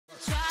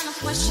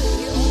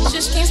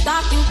Just can't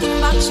stop thinking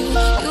about you.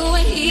 You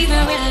ain't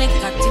even really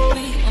got to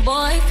be my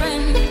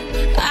boyfriend.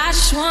 I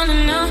just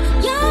wanna know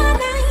your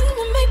name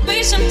and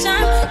maybe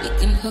sometime we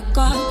can hook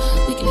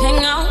up, we can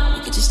hang out,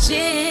 we can just chill.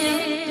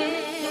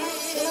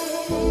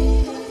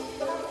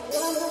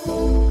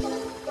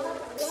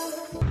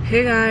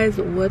 Hey guys,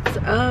 what's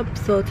up?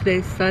 So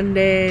today's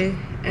Sunday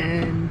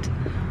and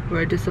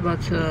we're just about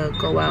to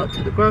go out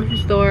to the grocery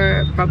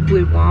store,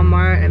 probably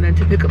Walmart, and then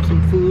to pick up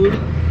some food.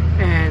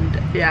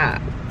 And yeah,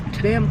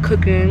 today I'm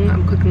cooking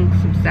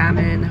some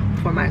salmon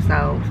for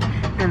myself,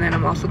 and then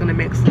I'm also gonna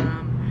make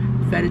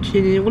some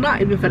fettuccine. Well,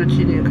 not even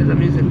fettuccine because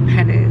I'm using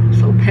penne,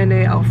 so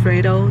penne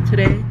alfredo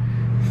today.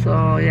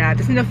 So yeah, I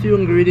just need a few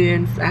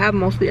ingredients. I have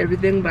mostly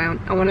everything, but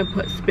I want to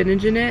put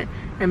spinach in it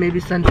and maybe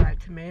sun-dried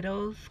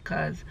tomatoes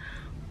because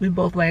we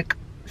both like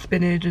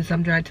spinach and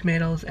some dried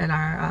tomatoes in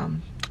our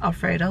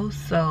alfredo.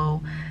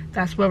 So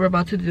that's what we're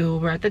about to do.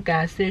 We're at the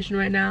gas station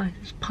right now,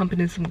 just pumping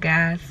in some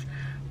gas.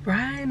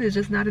 Brian is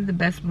just not in the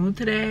best mood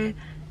today.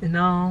 You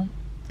know,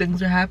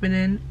 things are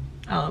happening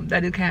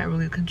that he can't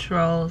really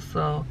control.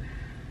 So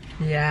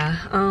yeah,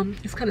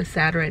 it's kind of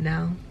sad right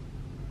now.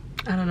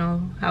 I don't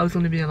know how it's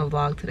gonna be on the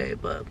vlog today,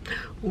 but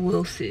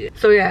we'll see.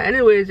 So yeah,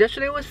 anyways,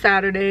 yesterday was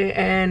Saturday,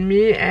 and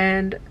me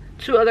and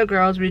two other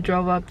girls, we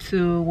drove up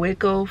to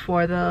Waco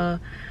for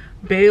the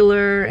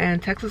Baylor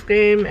and Texas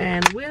game,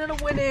 and we ended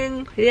up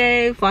winning.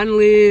 Yay,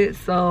 finally.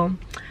 So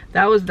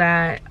that was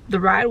that. The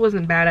ride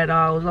wasn't bad at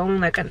all. It was only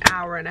like an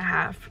hour and a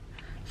half.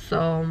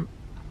 So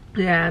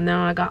yeah, and then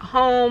when I got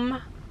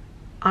home,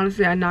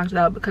 honestly I knocked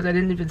out because I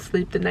didn't even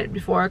sleep the night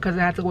before because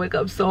I had to wake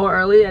up so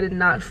early. I did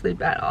not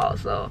sleep at all.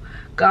 So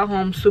got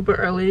home super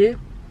early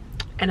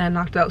and I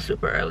knocked out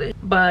super early.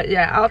 But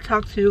yeah, I'll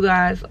talk to you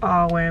guys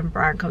all when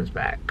Brian comes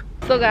back.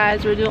 So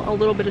guys, we're doing a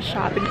little bit of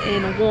shopping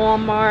in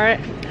Walmart.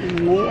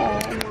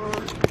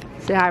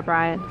 Say hi,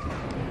 Brian.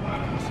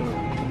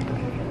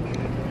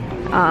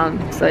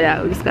 So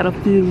yeah, we just got a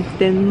few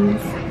things.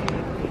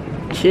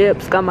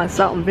 Chips, got my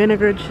salt and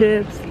vinegar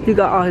chips. He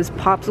got all his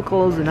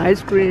popsicles and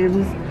ice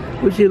creams,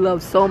 which he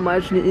loves so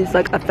much, and he eats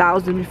like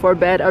 1,000 before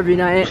bed every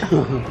night.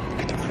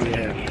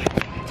 Yeah.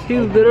 He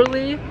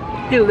literally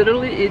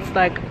eats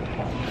like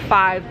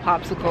 5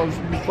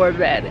 popsicles before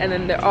bed, and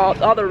then they're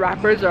all the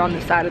wrappers are on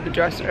the side of the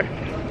dresser.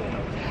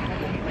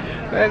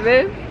 Right,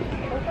 babe?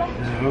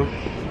 No.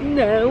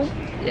 No.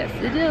 Yes,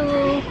 you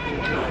do.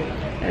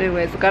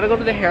 Anyways, I gotta go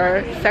to the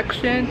hair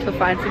section to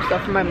find some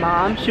stuff for my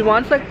mom. She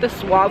wants like the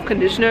Suave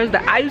conditioners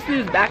that I used to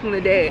use back in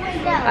the day.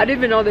 I didn't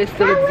even know they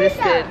still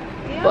existed,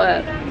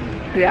 but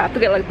yeah, I have to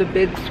get like the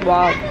big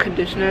Suave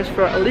conditioners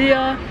for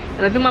Aaliyah,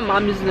 and I think my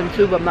mom uses them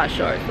too, but I'm not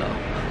sure. So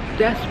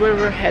that's where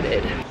we're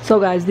headed. So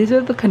guys, these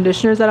are the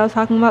conditioners that I was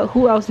talking about.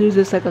 Who else used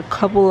this like a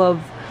couple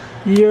of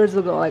years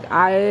ago? Like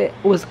I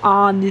was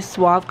on these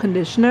Suave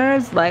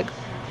conditioners. Like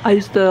I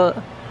used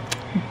to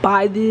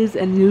buy these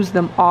and use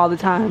them all the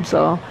time.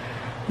 So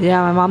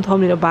yeah, my mom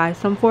told me to buy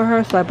some for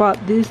her, so I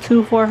bought these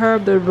 2 for her.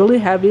 They're really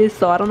heavy,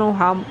 so I don't know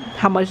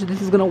how much this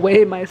is gonna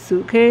weigh in my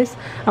suitcase.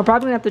 I'm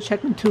probably gonna have to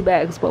check in 2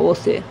 bags, but we'll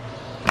see.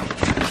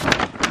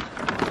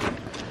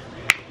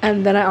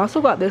 And then I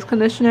also got this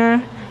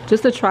conditioner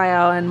just to try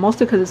out, and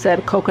mostly because it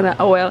said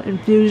coconut oil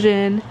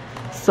infusion.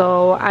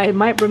 So I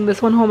might bring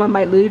this one home, I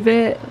might leave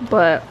it,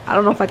 but I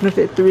don't know if I can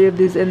fit 3 of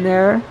these in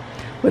there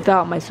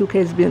without my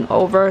suitcase being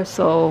over,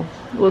 so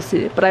we'll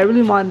see. But I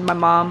really wanted my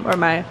mom or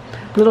my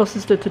little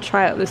sister to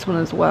try out this one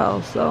as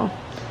well. So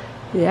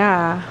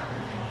yeah,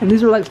 and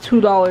these are like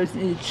 $2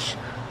 each.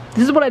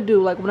 This is what I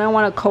do, like when I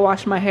want to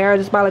co-wash my hair, I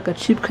just buy like a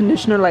cheap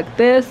conditioner like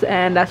this,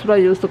 and that's what I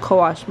use to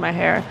co-wash my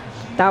hair.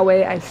 That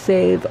way I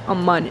save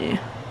money.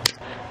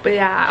 But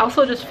yeah, I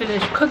also just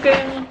finished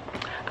cooking.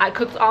 I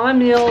cooked all my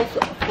meals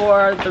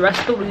for the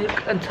rest of the week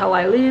until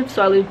I leave.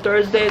 So I leave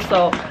Thursday,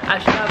 so I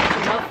should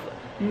have enough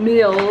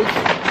meals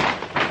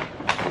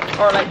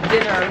or like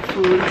dinner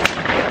food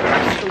for the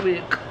rest of the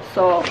week.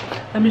 So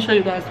let me show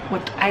you guys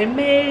what I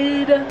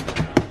made.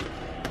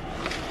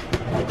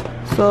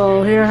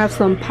 So here I have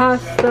some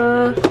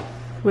pasta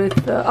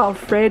with the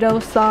Alfredo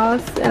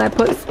sauce, and I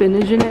put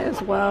spinach in it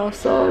as well.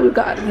 So we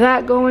got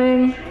that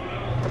going,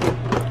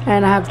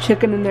 and I have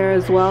chicken in there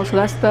as well. So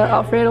that's the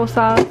Alfredo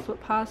sauce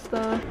with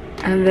pasta.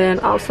 And then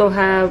also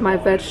have my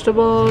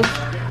vegetables,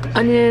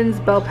 onions,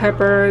 bell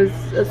peppers,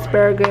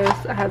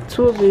 asparagus. I have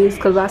 2 of these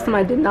because last time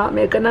I did not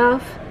make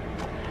enough.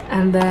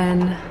 And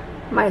then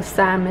my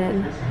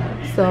salmon.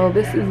 So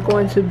this is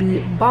going to be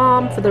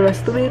bomb for the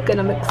rest of the week, and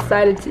I'm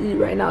excited to eat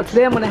right now.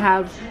 Today I'm gonna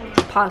have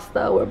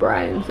pasta with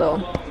Brian,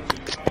 so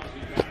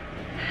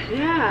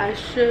yeah, I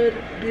should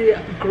be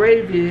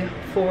gravy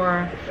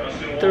for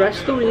the rest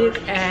of the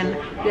week. And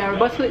yeah, we're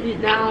about to eat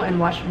now and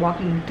watch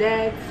Walking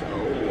Dead, so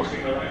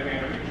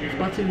it's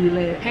about to be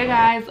late. Hey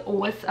guys,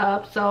 what's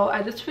up? So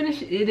I just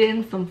finished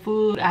eating some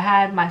food. I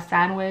had my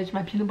sandwich,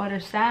 my peanut butter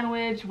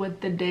sandwich with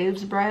the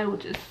Dave's bread,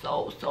 which is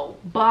so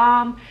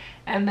bomb.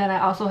 And then I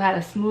also had a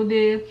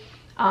smoothie.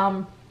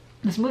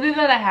 The smoothie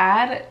that I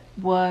had,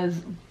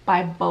 was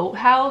by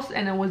Boathouse,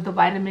 and it was the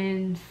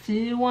vitamin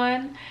C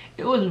one.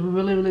 It was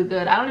really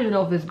good. I don't even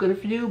know if it's good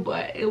for you,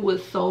 but it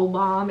was so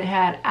bomb. It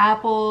had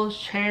apples,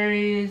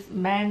 cherries,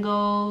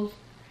 mangoes,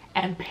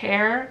 and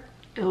pear.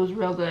 It was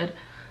real good.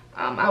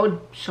 I would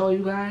show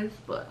you guys,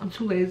 but I'm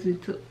too lazy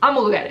to. I'm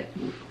gonna look at it.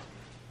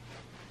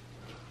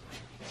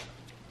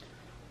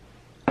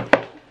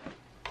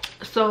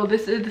 So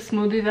this is the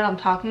smoothie that I'm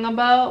talking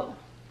about.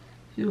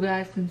 You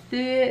guys can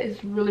see it.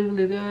 It's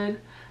really good.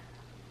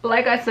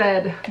 Like I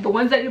said, the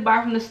ones that you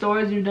buy from the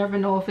stores, you never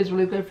know if it's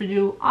really good for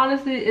you.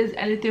 Honestly, is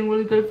anything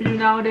really good for you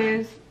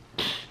nowadays?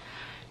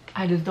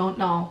 I just don't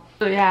know.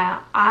 So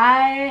yeah,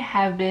 I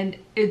have been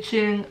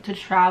itching to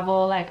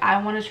travel. Like,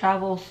 I want to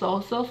travel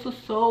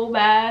so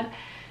bad,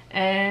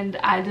 and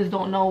I just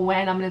don't know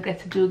when I'm gonna get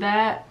to do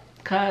that,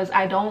 because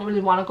I don't really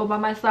want to go by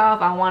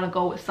myself. I want to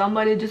go with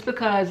somebody, just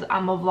because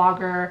I'm a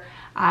vlogger.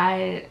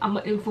 I'm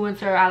an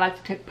influencer. I like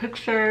to take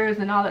pictures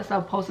and all that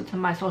stuff, post it to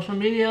my social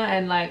media,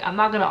 and like, I'm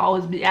not gonna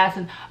always be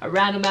asking a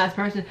random ass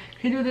person,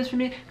 can you do this for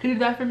me, can you do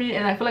that for me?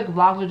 And I feel like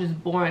vlogs are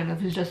just boring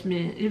if it's just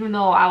me, even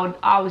though I would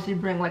obviously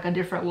bring like a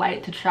different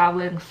light to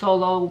traveling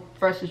solo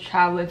versus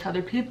traveling to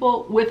other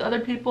people with other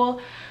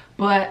people.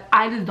 But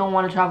I just don't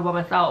want to travel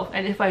by myself,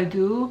 and if I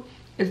do,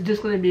 it's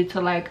just going to be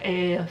to like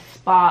a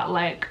spot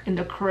like in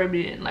the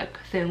Caribbean, like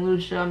St.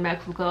 Lucia,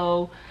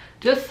 Mexico,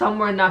 just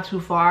somewhere not too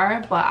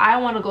far. But I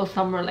want to go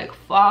somewhere like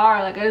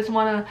far. Like, I just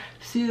want to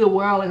see the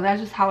world. Like, that's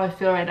just how I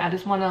feel right now. I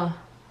just want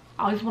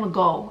to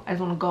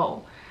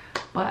go.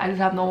 But I just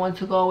have no one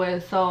to go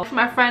with. So for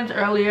my friends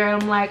earlier,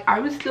 I'm like,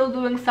 are we still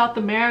doing South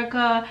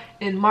America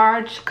in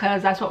March?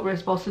 Because that's what we're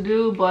supposed to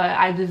do, but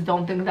I just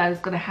don't think that is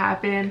going to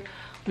happen.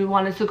 We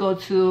wanted to go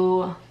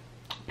to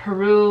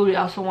Peru. We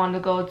also wanted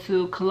to go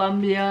to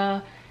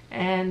Colombia,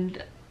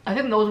 and I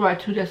think those were our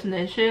 2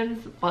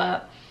 destinations.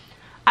 But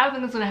I don't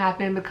think it's gonna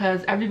happen,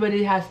 because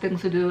everybody has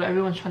things to do.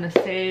 Everyone's trying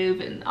to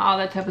save and all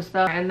that type of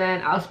stuff. And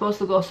then I was supposed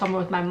to go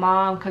somewhere with my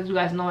mom, because you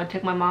guys know I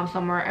take my mom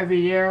somewhere every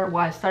year.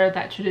 Well, I started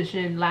that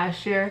tradition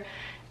last year,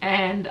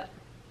 and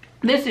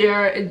this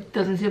year it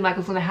doesn't seem like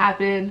it's gonna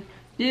happen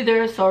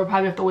either. So we'll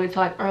probably have to wait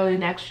till like early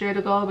next year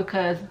to go,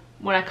 because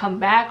when I come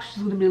back,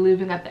 she's gonna be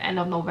leaving at the end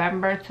of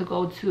November to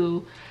go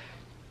to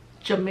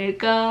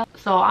Jamaica.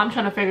 So I'm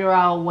trying to figure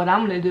out what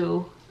I'm gonna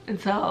do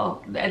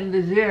until the end of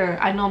this year.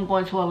 I know I'm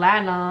going to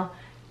Atlanta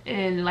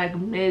in like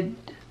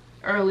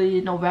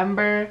early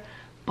November,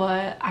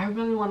 but I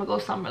really want to go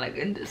somewhere like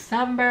in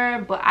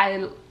December. But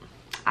I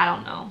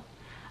don't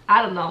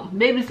know,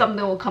 maybe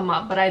something will come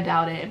up, but I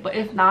doubt it. But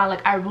if not,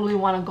 like, I really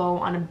want to go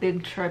on a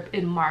big trip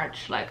in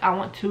March. Like, I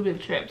want 2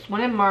 big trips, one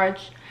in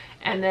March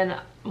and then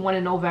one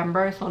in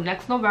November. So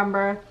next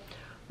November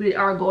we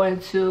are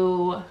going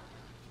to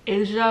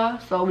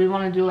Asia. So we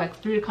want to do like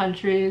 3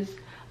 countries.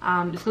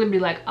 It's gonna be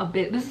like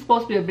this is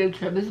supposed to be a big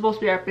trip. This is supposed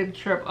to be our big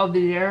trip of the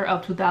year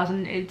of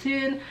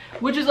 2018,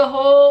 which is a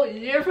whole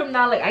year from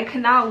now. Like, I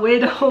cannot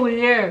wait a whole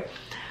year.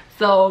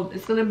 So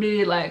it's gonna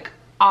be like,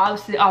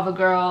 obviously, all the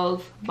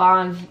girls,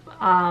 Bonds,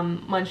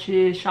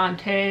 Munchie,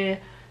 Shantae,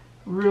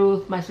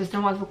 Ruth, my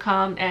sister wants to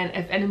come, and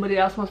if anybody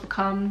else wants to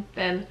come,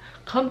 then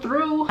come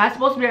through. That's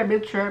supposed to be our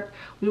big trip.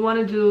 We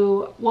want to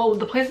do, well,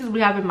 the places we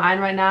have in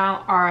mind right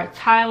now are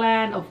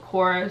Thailand, of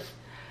course,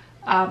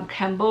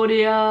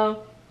 Cambodia,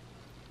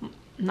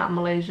 not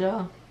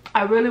Malaysia.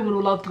 I really would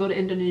love to go to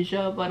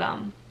Indonesia, but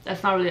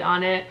that's not really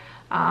on it.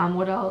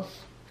 What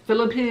else?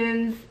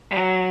 Philippines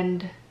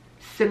and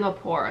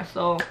Singapore.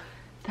 So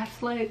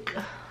that's like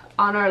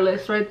on our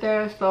list right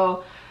there.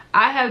 So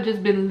I have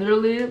just been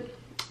literally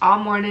all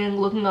morning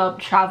looking up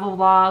travel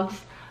vlogs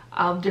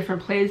of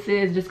different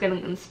places, just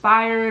getting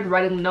inspired,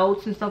 writing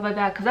notes and stuff like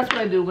that, because that's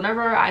what I do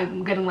whenever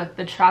I'm getting like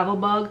the travel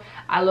bug.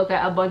 I look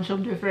at a bunch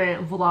of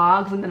different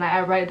vlogs, and then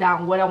I write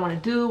down what I want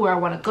to do, where I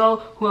want to go,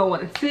 who I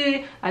want to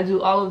see. I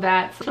do all of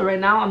that. So right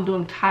now I'm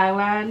doing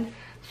Thailand,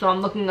 so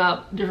I'm looking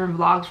up different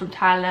vlogs from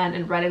Thailand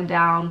and writing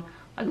down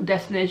like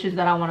destinations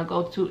that I want to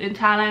go to in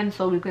Thailand,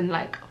 so we can,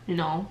 like, you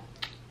know,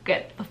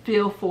 get the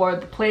feel for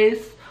the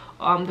place,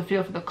 the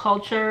feel for the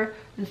culture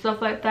and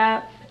stuff like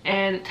that.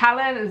 And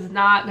Thailand is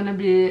not gonna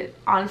be,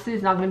 honestly,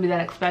 it's not gonna be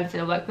that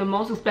expensive. Like, the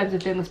most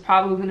expensive thing is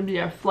probably gonna be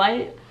our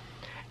flight,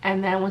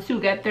 and then once you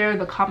get there,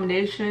 the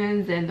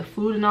accommodations and the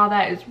food and all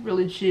that is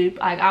really cheap.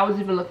 Like, I was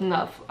even looking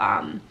up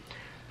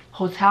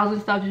hotels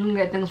and stuff. You can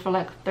get things for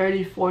like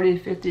 $30, $40,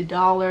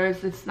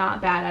 $50. It's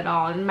not bad at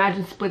all. And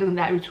imagine splitting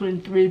that between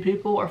 3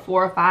 people or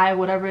 4 or 5,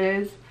 whatever it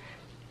is.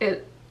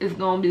 It is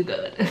gonna be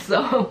good.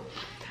 So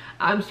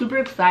I'm super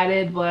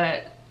excited,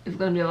 but it's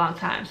gonna be a long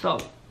time. So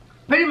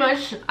pretty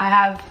much I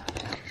have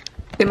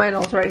in my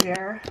notes right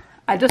here,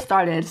 I just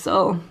started,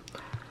 so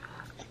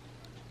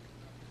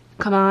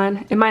come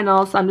on, in my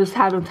notes I'm just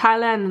having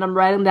Thailand, and I'm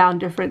writing down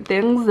different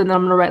things, and then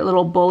I'm gonna write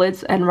little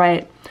bullets and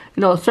write,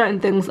 you know, certain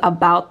things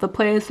about the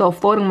place. So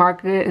floating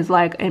market is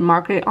like a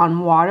market on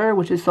water,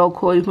 which is so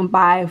cool. You can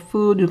buy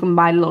food, you can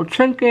buy little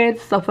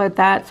trinkets, stuff like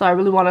that. So I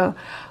really want to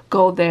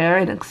go there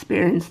and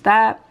experience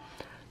that.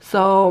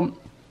 So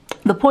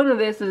the point of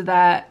this is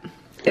that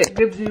It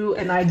gives you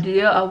an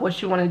idea of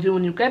what you want to do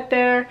when you get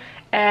there.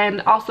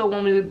 And also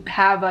when we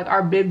have like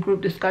our big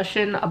group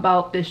discussion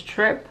about this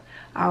trip,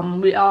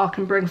 we all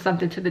can bring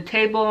something to the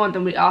table, and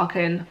then we all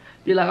can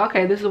be like,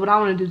 okay, this is what I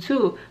want to do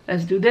too.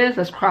 Let's do this.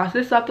 Let's cross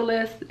this up the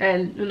list.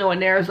 And you know, it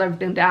narrows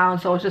everything down.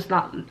 So it's just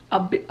not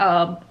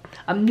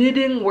a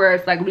meeting where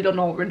it's like we don't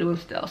know what we're doing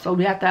still. So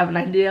we have to have an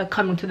idea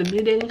coming to the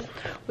meeting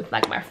with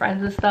like my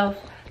friends and stuff.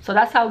 So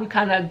that's how we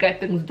kind of get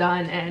things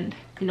done, and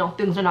you know,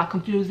 things are not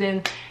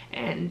confusing.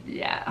 And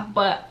yeah,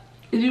 but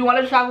if you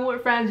want to travel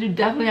with friends, you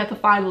definitely have to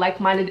find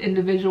like-minded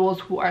individuals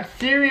who are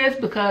serious,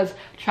 because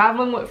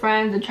traveling with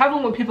friends and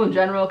traveling with people in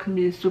general can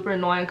be super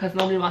annoying because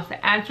nobody wants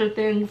to answer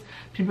things.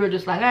 People are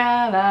just like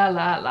la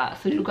la la.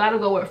 So you gotta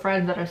go with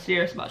friends that are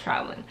serious about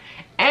traveling.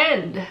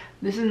 And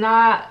this is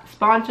not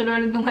sponsored or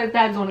anything like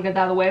that, I just want to get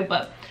that out of the way.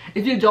 But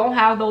if you don't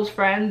have those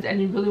friends and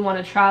you really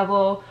want to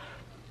travel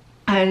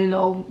and you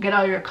know, get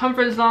out of your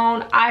comfort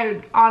zone,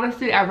 I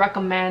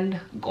recommend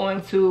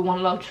going to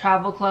One Love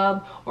Travel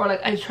Club, or like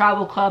a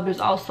travel club.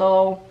 There's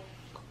also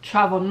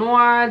Travel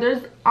Noir.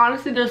 There's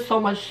so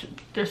much,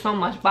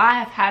 but I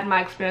have had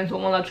my experience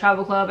with One Love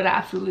Travel Club and I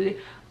absolutely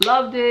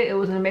loved it. It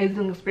was an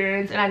amazing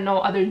experience, and I know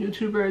other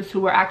YouTubers who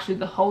were actually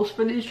the hosts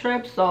for these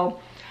trips. So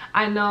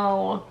I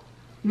know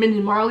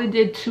Minnie Marley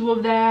did 2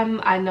 of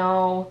them. I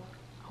know,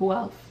 who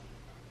else?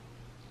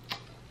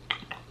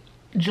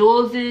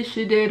 Julesy,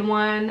 she did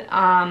one,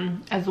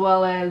 as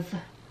well as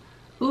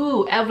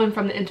Evelyn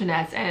from the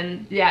internet,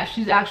 and yeah,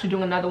 she's actually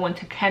doing another one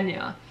to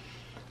Kenya.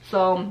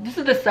 So this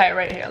is the site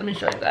right here. Let me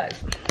show you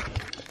guys.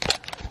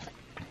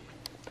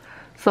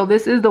 So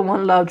this is the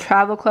One Love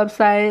Travel Club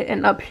site,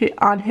 and up here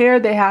on here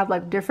they have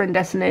like different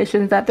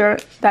destinations that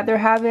they're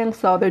having.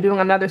 So they're doing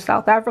another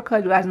South Africa.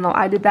 You guys know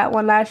I did that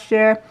one last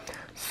year.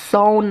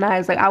 So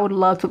nice. Like I would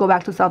love to go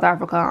back to South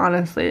Africa,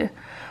 honestly.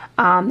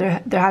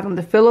 They're having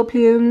the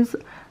Philippines.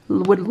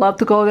 Would love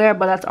to go there,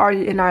 but that's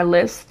already in our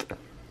list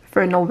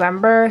for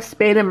November.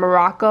 Spain and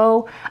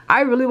Morocco.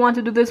 I really want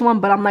to do this one,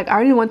 but I'm like, I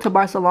already went to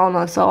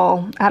Barcelona,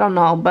 so I don't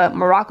know. But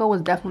Morocco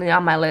was definitely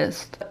on my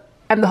list.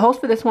 And the host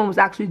for this one was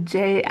actually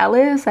Jay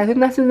Ellis, I think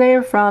that's his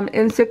name, from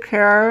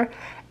Insecure,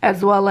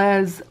 as well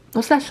as,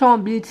 what's that show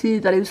on BT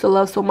that I used to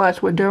love so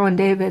much with Derwin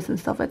Davis and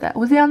stuff like that?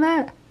 Was he on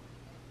that?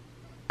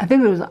 I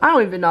think it was, I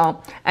don't even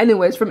know.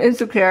 Anyways, from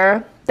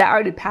Insecure, that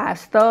already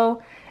passed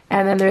though.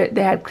 And then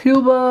they had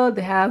Cuba,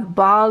 they have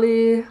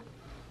Bali,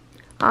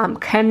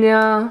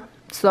 Kenya,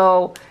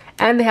 so,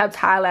 and they have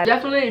Thailand.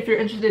 Definitely, if you're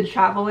interested in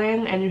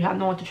traveling and you have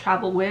no one to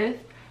travel with,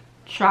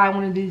 try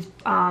one of these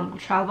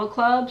travel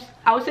clubs.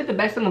 I would say the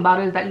best thing about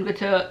it is that you get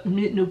to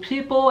meet new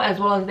people, as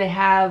well as they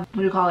have,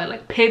 what do you call it,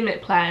 like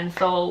payment plans.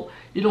 So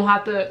you don't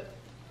have to,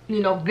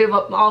 you know, give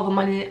up all the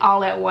money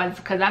all at once,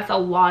 because that's a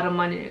lot of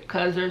money.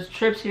 Because there's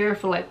trips here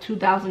for like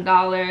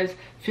 $2,000,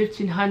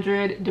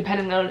 $1,500,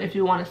 depending on if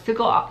you want a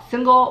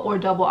single or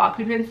double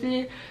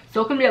occupancy.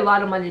 So it can be a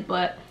lot of money,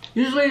 but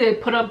usually they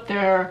put up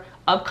their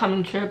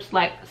upcoming trips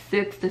like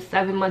 6 to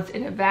 7 months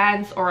in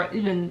advance, or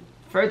even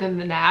further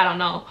than that, I don't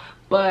know.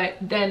 But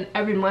then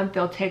every month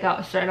they'll take out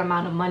a certain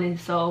amount of money,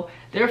 so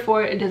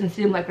therefore it doesn't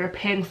seem like they're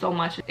paying so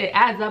much. It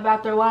adds up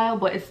after a while,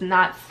 but it's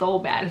not so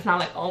bad. It's not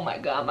like, oh my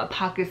god, my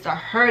pockets are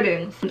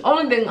hurting. The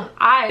only thing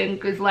I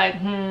think is like,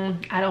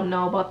 I don't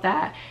know about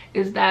that,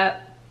 is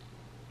that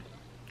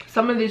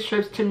some of these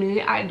trips to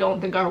me, I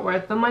don't think are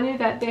worth the money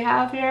that they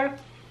have here.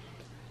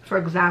 For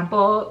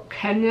example,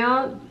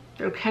 Kenya,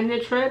 their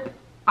Kenya trip,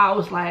 I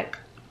was like,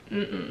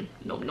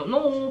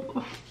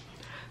 no.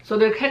 So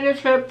their Kenya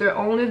trip, they're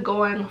only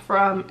going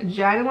from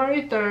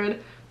January 3rd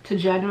to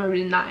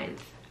January 9th.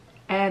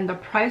 And the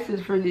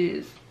prices for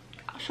these,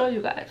 I'll show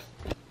you guys.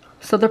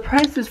 So the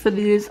prices for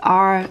these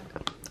are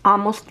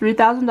almost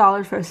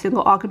 $3,000 for a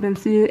single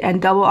occupancy,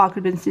 and double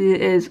occupancy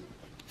is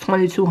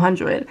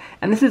 $2,200.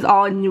 And this is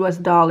all in US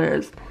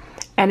dollars.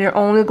 And you're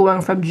only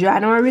going from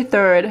January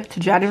 3rd to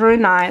January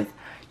 9th.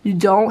 You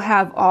don't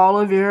have all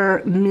of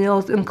your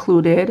meals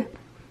included.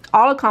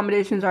 All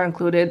accommodations are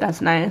included, that's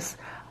nice.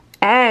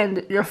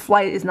 And your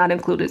flight is not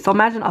included. So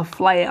imagine a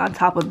flight on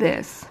top of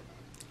this.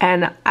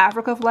 And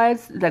Africa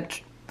flights,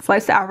 like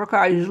flights to Africa,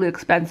 are usually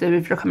expensive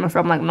if you're coming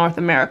from like North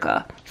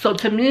America. So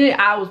to me,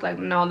 I was like,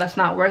 no, that's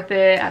not worth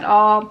it at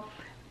all.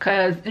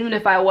 Because even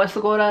if I was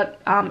to go to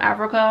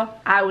Africa,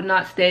 I would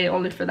not stay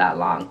only for that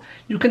long.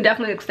 You can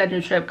definitely extend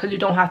your trip, because you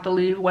don't have to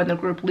leave when the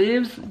group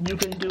leaves. You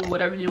can do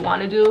whatever you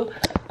want to do.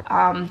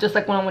 Just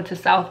like when I went to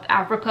South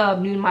Africa,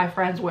 me and my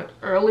friends went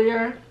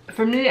earlier.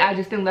 For me, I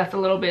just think that's a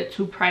little bit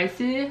too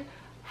pricey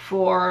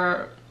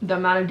for the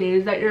amount of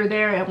days that you're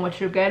there and what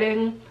you're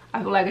getting.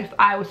 I feel like if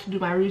I was to do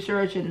my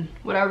research and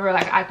whatever,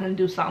 like I can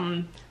do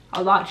something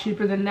a lot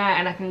cheaper than that,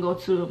 and I can go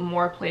to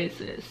more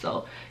places.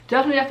 So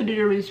definitely have to do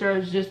your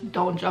research. Just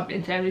don't jump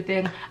into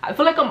everything. I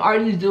feel like I'm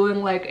already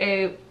doing like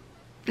a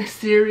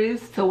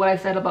series to what I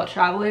said about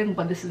traveling,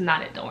 but this is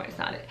not it. Don't worry, it's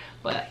not it.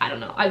 But I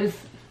don't know, it's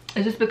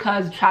just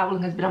because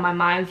traveling has been on my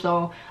mind,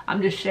 so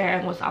I'm just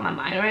sharing what's on my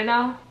mind right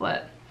now.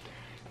 But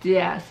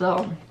yeah,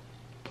 so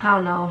I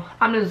don't know,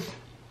 I'm just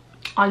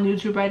on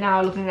YouTube right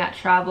now looking at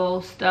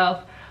travel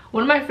stuff,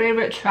 One of my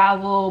favorite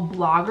travel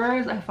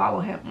bloggers, I follow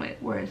him. Wait,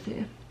 where is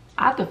he?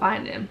 I have to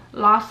find him.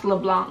 Los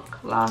LeBlanc,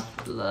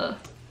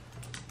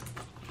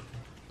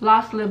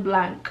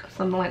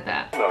 something like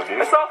that.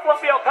 I saw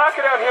Fluffy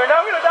Alpaca down here. Now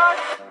I'm gonna die.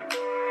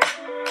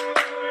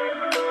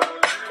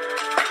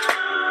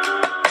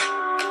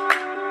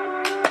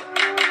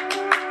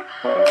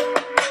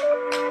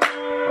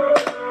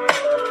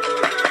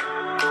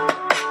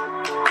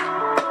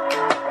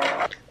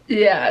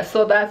 Yeah,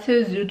 so that's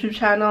his YouTube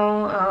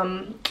channel.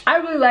 I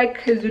really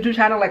like his YouTube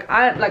channel. Like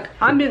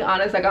I'm being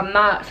honest, like I'm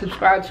not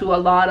subscribed to a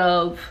lot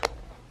of,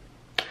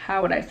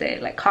 how would I say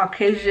it, like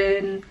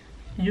Caucasian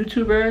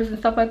YouTubers and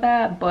stuff like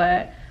that,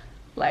 but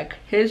like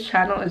his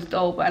channel is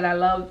dope and I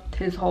love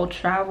his whole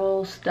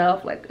travel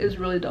stuff. Like it's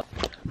really dope.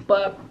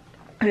 But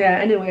yeah,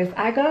 anyways,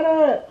 I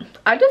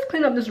just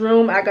cleaned up this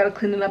room. I gotta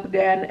clean it up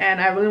again,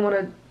 and I really want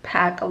to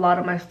pack a lot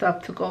of my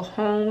stuff to go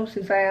home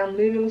since I am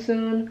leaving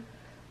soon.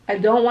 I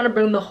don't want to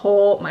bring my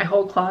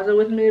whole closet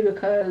with me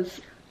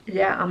because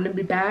yeah, I'm gonna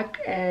be back,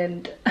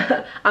 and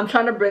I'm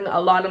trying to bring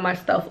a lot of my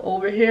stuff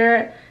over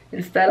here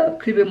instead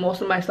of keeping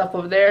most of my stuff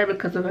over there,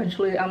 because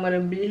eventually I'm gonna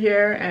be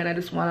here and I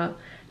just want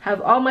to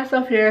have all my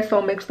stuff here, so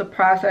it makes the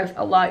process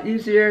a lot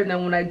easier. And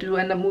then when I do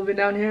end up moving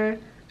down here,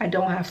 I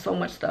don't have so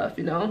much stuff,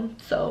 you know.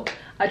 So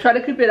I try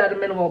to keep it at a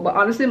minimal. But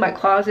honestly, my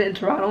closet in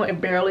Toronto, it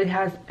barely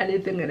has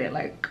anything in it.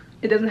 Like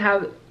it doesn't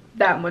have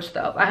that much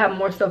stuff. I have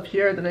more stuff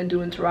here than I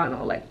do in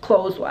Toronto, like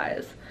clothes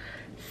wise.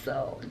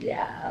 So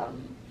yeah,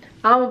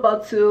 I'm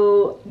about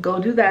to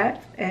go do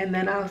that, and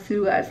then I'll see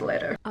you guys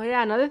later. Oh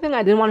yeah, another thing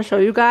I didn't want to show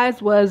you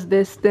guys was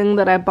this thing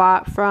that I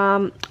bought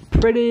from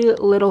Pretty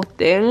Little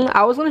Thing.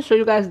 I was going to show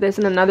you guys this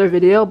in another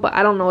video, but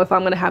I don't know if I'm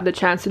going to have the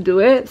chance to do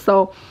it.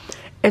 So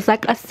it's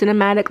like a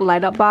cinematic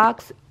light up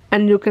box,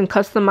 and you can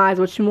customize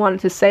what you want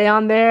it to say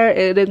on there.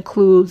 It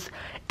includes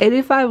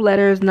 85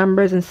 letters,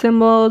 numbers, and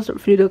symbols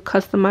for you to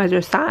customize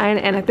your sign,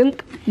 and I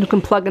think you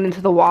can plug it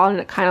into the wall and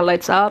it kind of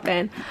lights up.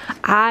 And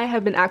I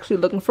have been actually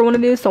looking for one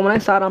of these, so when I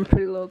saw it on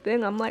Pretty Little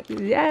Thing, I'm like,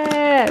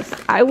 yes.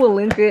 I will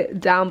link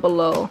it down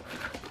below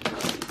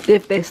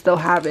if they still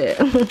have it.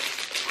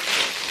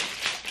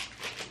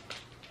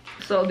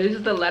 So these are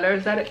the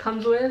letters that it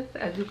comes with,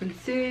 as you can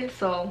see.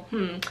 So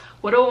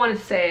what do I want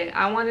to say?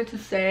 I wanted to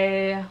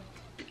say,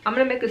 I'm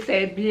gonna make it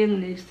say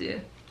being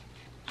Nisi.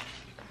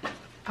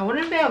 I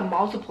wonder if they have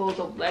multiples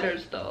of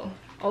letters though.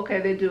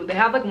 Okay, they do. They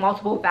have like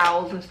multiple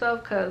vowels and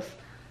stuff, because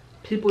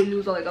people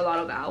use like a lot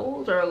of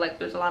vowels, or like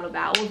there's a lot of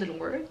vowels in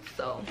words.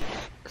 So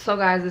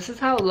guys, this is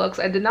how it looks.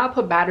 I did not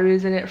put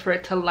batteries in it for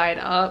it to light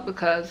up,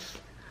 because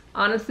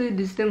honestly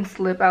these things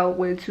slip out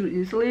way too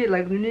easily.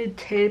 Like you need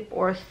tape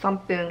or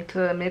something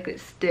to make it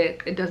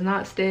stick. It does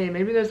not stay.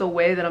 Maybe there's a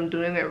way that I'm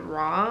doing it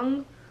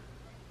wrong,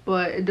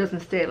 but it doesn't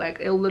stay. Like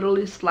it'll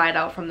literally slide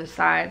out from the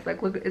sides.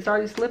 Like look, it's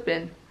already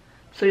slipping.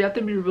 So you have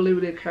to be really,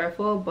 really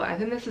careful. But I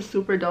think this is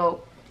super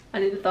dope. I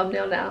need a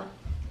thumbnail now.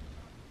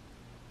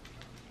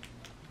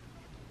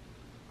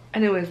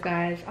 Anyways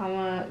guys, I'm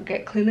gonna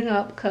get cleaning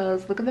up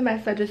because look at the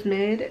mess I just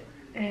made.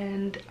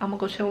 And I'm gonna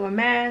go chill with my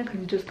man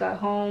because he just got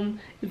home,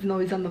 even though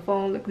he's on the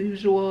phone like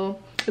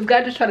usual. This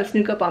guy just tried to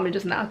sneak up on me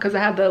just now because I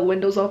had the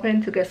windows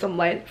open to get some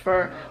light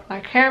for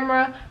my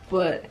camera.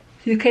 But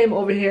he came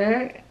over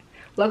here.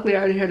 Luckily I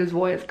already heard his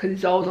voice because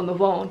he's always on the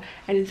phone,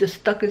 and he just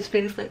stuck his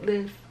face like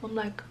this. I'm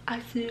like, I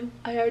see you,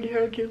 I already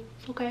heard you,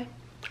 it's okay,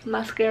 I'm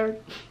not scared.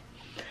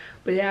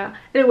 But yeah,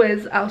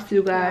 anyways, I'll see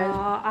you guys.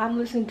 I'm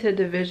listening to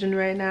Division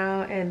right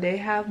now, and they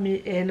have me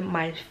in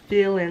my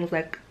feelings,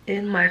 like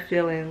in my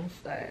feelings.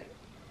 Like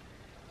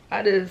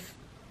I just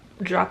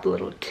dropped a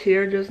little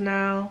tear just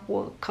now,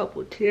 well, a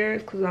couple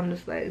tears, because I'm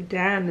just like,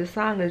 damn, this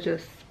song is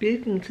just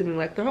speaking to me.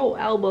 Like the whole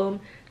album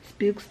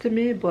speaks to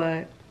me,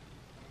 but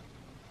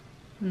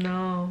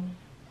no,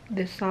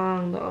 this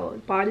song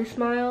though, Body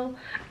Smile,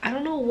 I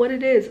don't know what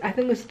it is. I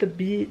think it's the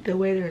beat, the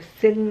way they're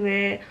singing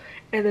it,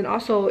 and then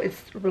also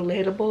it's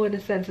relatable in a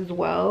sense as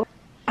well.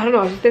 I don't know,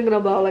 I was just thinking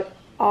about like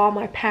all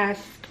my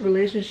past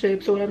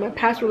relationships, or my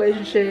past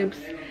relationships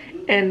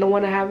and the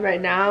one I have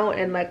right now,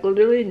 and like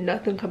literally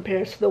nothing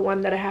compares to the one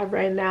that I have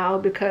right now,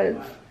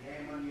 because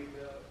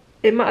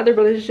in my other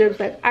relationships,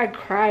 like I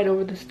cried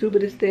over the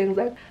stupidest things,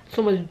 like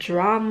so much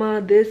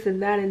drama, this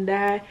and that and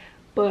that.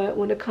 But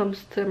when it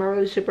comes to my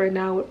relationship right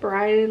now with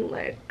Brian,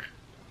 like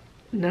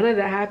none of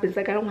that happens.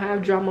 Like I don't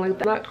have drama like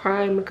that. I'm not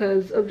crying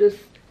because of just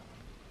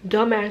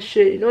dumbass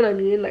shit, you know what I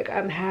mean? Like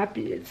I'm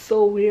happy. It's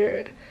so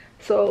weird.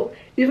 So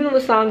even though the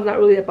song's not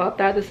really about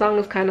that, the song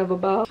is kind of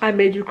about I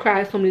made you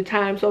cry so many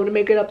times, so I'm gonna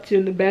make it up to you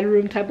in the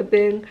bedroom type of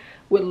thing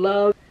with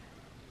love.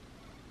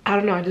 I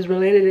don't know, I just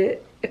related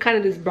it. It kind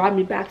of just brought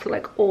me back to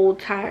like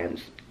old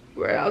times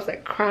where I was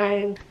like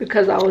crying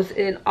because I was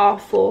in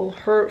awful,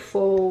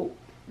 hurtful,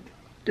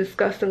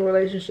 disgusting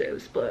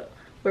relationships. But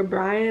with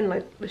Brian,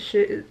 like the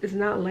shit is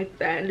not like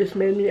that. It just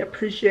made me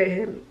appreciate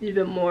him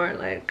even more,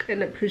 like,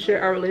 and appreciate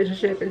our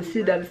relationship and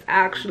see that it's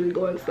actually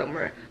going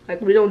somewhere.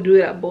 Like we don't do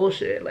that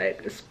bullshit.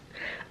 Like it's,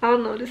 I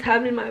don't know, just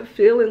having my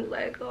feelings,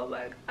 like oh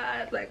my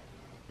god, like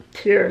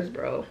tears,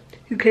 bro.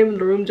 He came in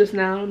the room just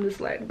now. I'm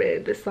just like,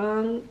 babe, this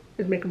song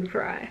is making me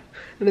cry.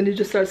 And then he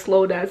just starts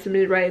slow dancing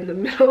me right in the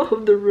middle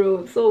of the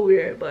room. So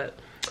weird, but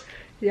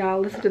y'all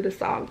listen to this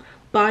song.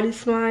 Body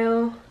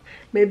Smile.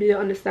 Maybe you'll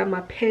understand my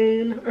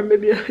pain, or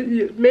maybe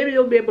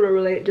you'll be able to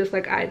relate just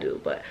like I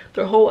do. But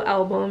their whole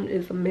album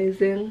is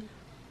amazing.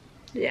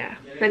 Yeah.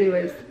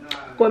 Anyways,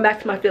 going back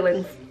to my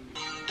feelings.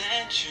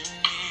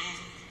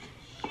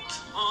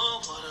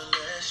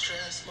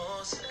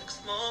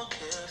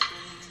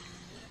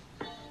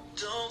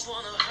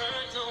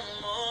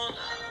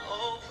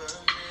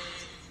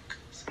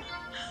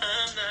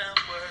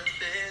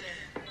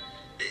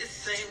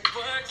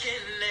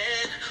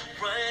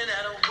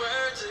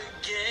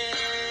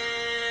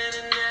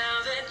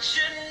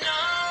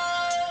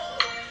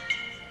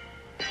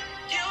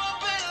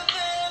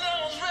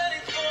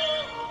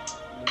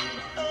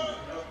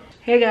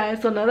 Hey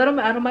guys, so now that I'm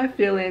out of my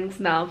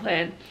feelings, now I'm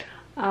playing.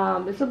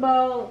 It's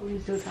about, let me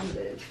see what time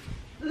it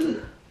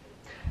is.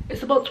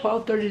 It's about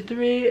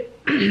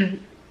 12:33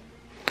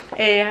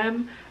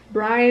 a.m.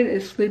 Brian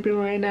is sleeping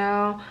right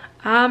now.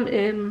 I'm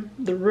in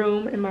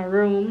my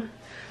room,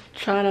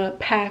 trying to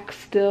pack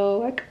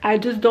still. Like, I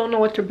just don't know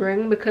what to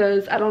bring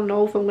because I don't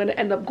know if I'm gonna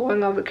end up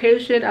going on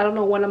vacation. I don't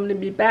know when I'm gonna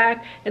be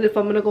back and if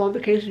I'm gonna go on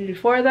vacation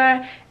before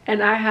that.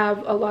 And I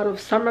have a lot of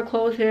summer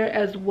clothes here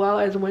as well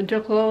as winter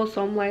clothes,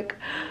 so I'm like,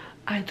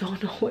 I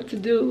don't know what to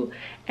do,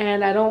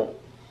 and I don't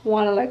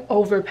want to like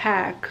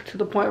overpack to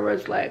the point where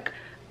it's like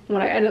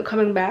when I end up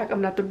coming back I'm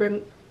gonna have to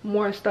bring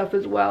more stuff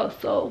as well.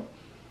 So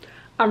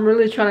I'm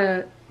really trying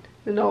to,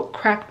 you know,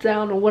 crack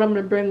down on what I'm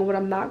gonna bring and what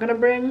I'm not gonna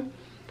bring.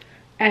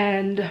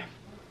 And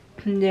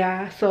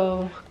yeah,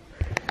 so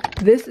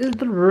this is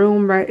the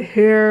room right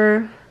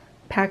here.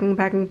 Packing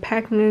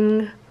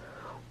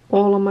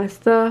all of my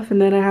stuff,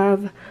 and then I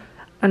have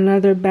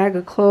another bag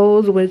of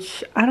clothes,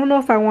 which I don't know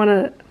if I want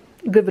to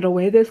give it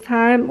away this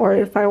time or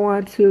if I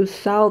want to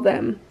sell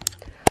them,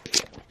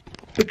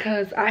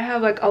 because I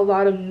have like a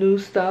lot of new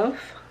stuff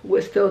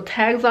with still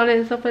tags on it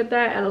and stuff like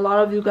that, and a lot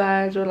of you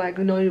guys are like,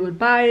 you know, you would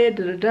buy it,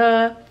 but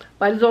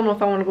I just don't know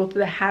if I want to go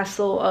through the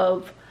hassle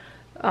of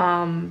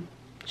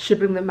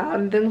shipping them out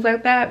and things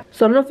like that.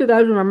 So I don't know if you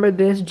guys remember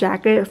this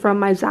jacket from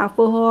my Zaffa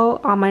haul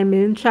on my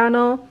main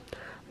channel.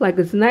 Like,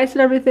 it's nice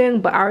and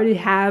everything, but I already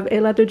have a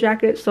leather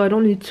jacket, so I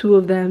don't need two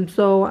of them.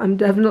 So I'm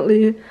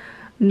definitely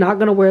not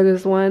gonna wear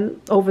this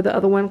one over the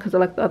other one because I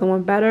like the other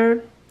one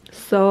better.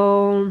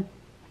 So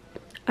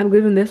I'm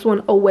giving this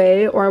one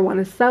away, or I want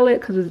to sell it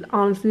because it's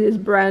honestly is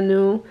brand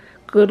new,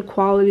 good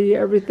quality,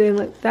 everything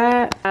like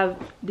that. I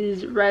have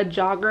these red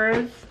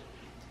joggers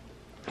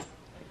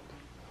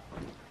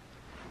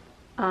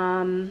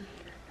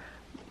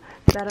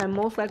that I'm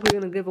most likely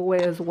gonna give away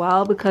as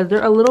well because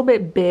they're a little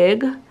bit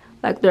big.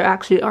 Like, they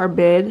actually are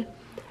big,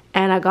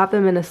 and I got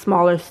them in a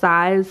smaller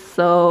size,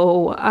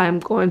 so I'm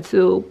going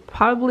to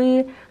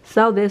probably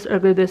sell this or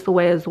give this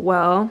away as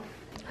well.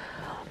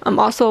 I'm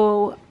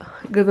also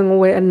giving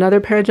away another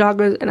pair of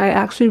joggers, and I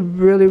actually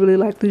really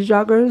like these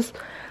joggers,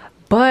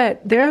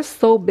 but they're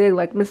so big.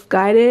 Like,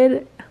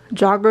 Misguided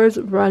joggers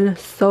run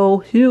so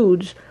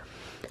huge.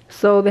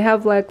 So they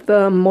have like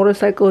the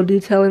motorcycle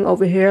detailing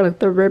over here, like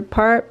the rib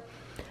part,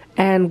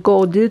 and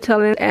gold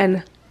detailing,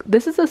 and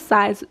this is a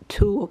size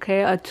 2,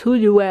 okay, a 2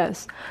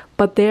 US,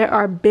 but they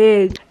are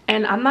big,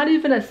 and I'm not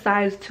even a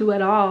size 2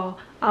 at all.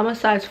 I'm a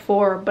size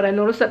 4, but I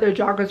noticed that their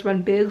joggers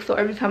run big, so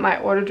every time I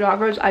order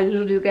joggers I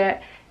usually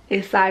get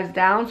a size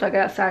down, so I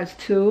got size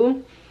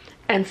 2,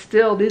 and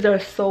still these are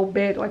so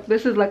big. Like,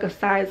 this is like a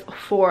size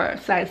 4,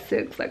 size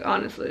 6, like,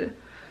 honestly.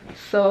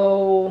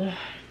 So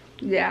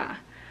yeah,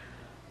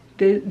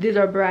 these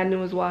are brand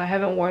new as well. I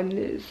haven't worn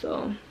these,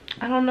 so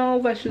I don't know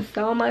if I should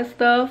sell my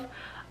stuff.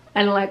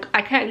 And like,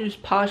 I can't use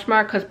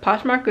Poshmark because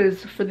Poshmark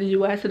is for the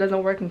US, it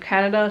doesn't work in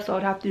Canada, so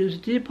I'd have to use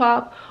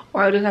Depop,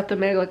 or I just have to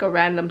make like a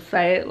random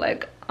site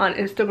like on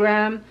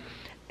Instagram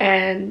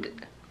and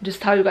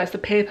just tell you guys to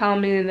PayPal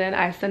me, and then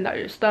I send out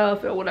your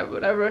stuff or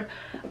whatever.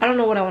 I don't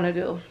know what I want to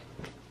do,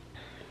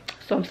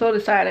 so I'm still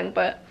deciding.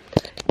 But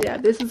yeah,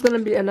 this is gonna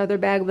be another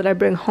bag that I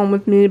bring home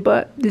with me,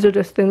 but these are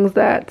just things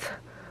that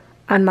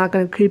I'm not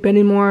going to keep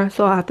anymore,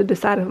 so I have to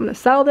decide if I'm going to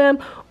sell them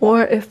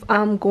or if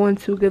I'm going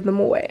to give them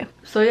away.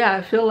 So yeah,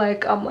 I feel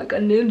like I'm like a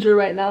ninja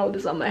right now with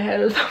this on my head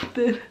or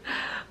something.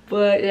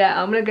 But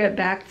yeah, I'm going to get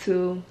back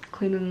to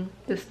cleaning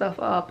this stuff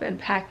up and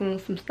packing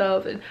some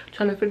stuff and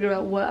trying to figure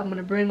out what I'm going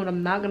to bring, what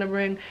I'm not going to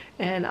bring,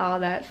 and all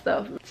that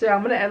stuff. So yeah,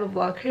 I'm going to end the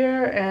vlog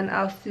here, and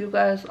I'll see you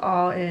guys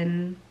all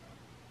in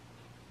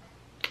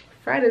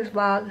Friday's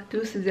vlog.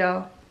 Deuces,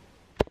 y'all.